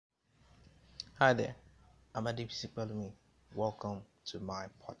Hi there, I'm Adebisi Pelumi. Welcome to my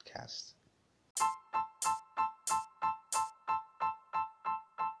podcast.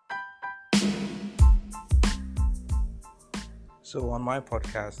 So, on my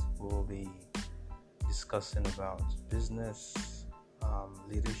podcast, we'll be discussing about business,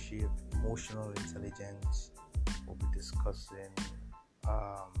 leadership, emotional intelligence. We'll be discussing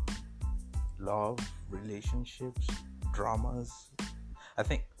um, love, relationships, dramas. I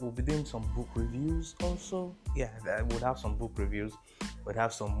think we'll be doing some book reviews also. Yeah, we'll have some book reviews. We'll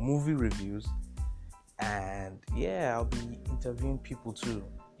have some movie reviews. And yeah, I'll be interviewing people too,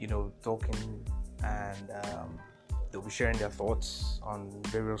 talking and they'll be sharing their thoughts on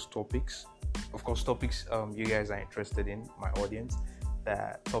various topics. Of course, topics you guys are interested in, my audience,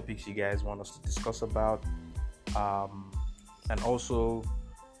 that topics you guys want us to discuss about, and also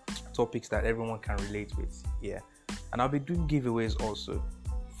topics that everyone can relate with. Yeah. And I'll be doing giveaways also.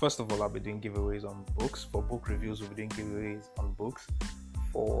 First of all, I'll be doing giveaways on books. For book reviews, we'll be doing giveaways on books.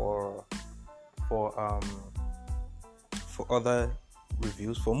 For other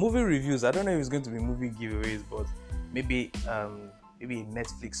reviews, for movie reviews, I don't know if it's going to be movie giveaways, but maybe a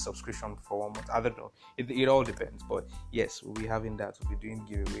Netflix subscription for 1 month. I don't know. It all depends. But yes, we'll be having that. We'll be doing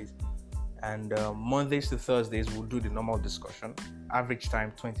giveaways. And Mondays to Thursdays, we'll do the normal discussion. Average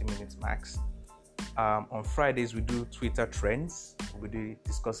time 20 minutes max. On Fridays, we do Twitter trends. We'll be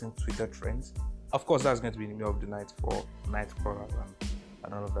discussing Twitter trends. Of course, that's going to be in the middle of the night for night crawlers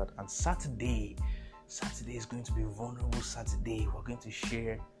and all of that. And Saturday is going to be vulnerable Saturday. We're going to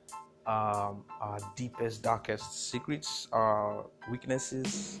share our deepest, darkest secrets, our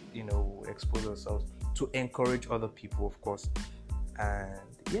weaknesses, expose ourselves to encourage other people, of course. And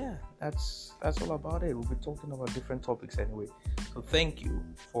yeah, that's all about it. We'll be talking about different topics anyway. So thank you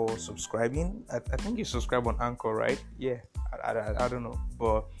for subscribing. I think you subscribe on Anchor, right? Yeah, I don't know,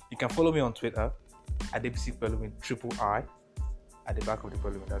 but you can follow me on Twitter, Adebisi Pelumi III. At the back of the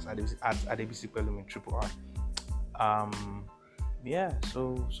Pelumi, that's Adebisi Pelumi III. Yeah,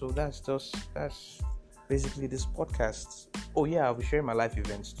 so that's basically this podcast. Oh yeah, I'll be sharing my life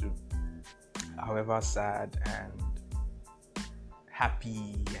events too. However sad and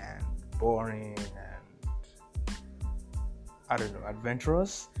happy and boring and I don't know,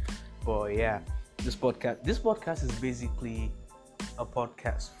 adventurous. But yeah, this podcast is basically a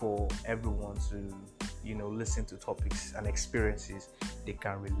podcast for everyone to listen to topics and experiences they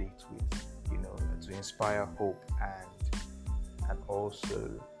can relate with, to inspire hope and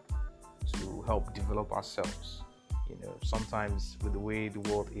also to help develop ourselves. Sometimes with the way the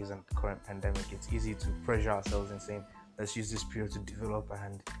world is in the current pandemic, it's easy to pressure ourselves and saying, let's use this period to develop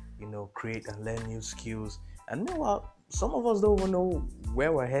and create and learn new skills. And meanwhile, some of us don't even know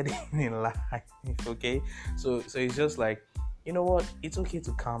where we're heading in life. Okay, so it's just like, you know what? It's okay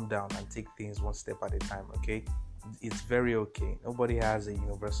to calm down and take things one step at a time. Okay, it's very okay. Nobody has a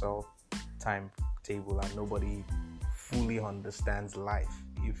universal timetable, and nobody fully understands life.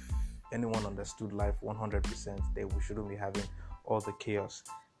 If anyone understood life 100%, then we shouldn't be having all the chaos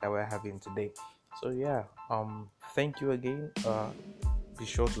that we're having today. So yeah, thank you again. Be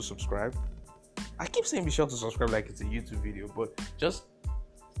sure to subscribe. I keep saying be sure to subscribe like it's a YouTube video, but just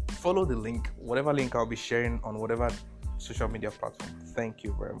follow the link, whatever link I'll be sharing on whatever social media platform. Thank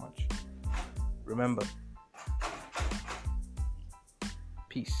you very much. Remember,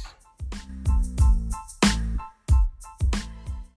 peace.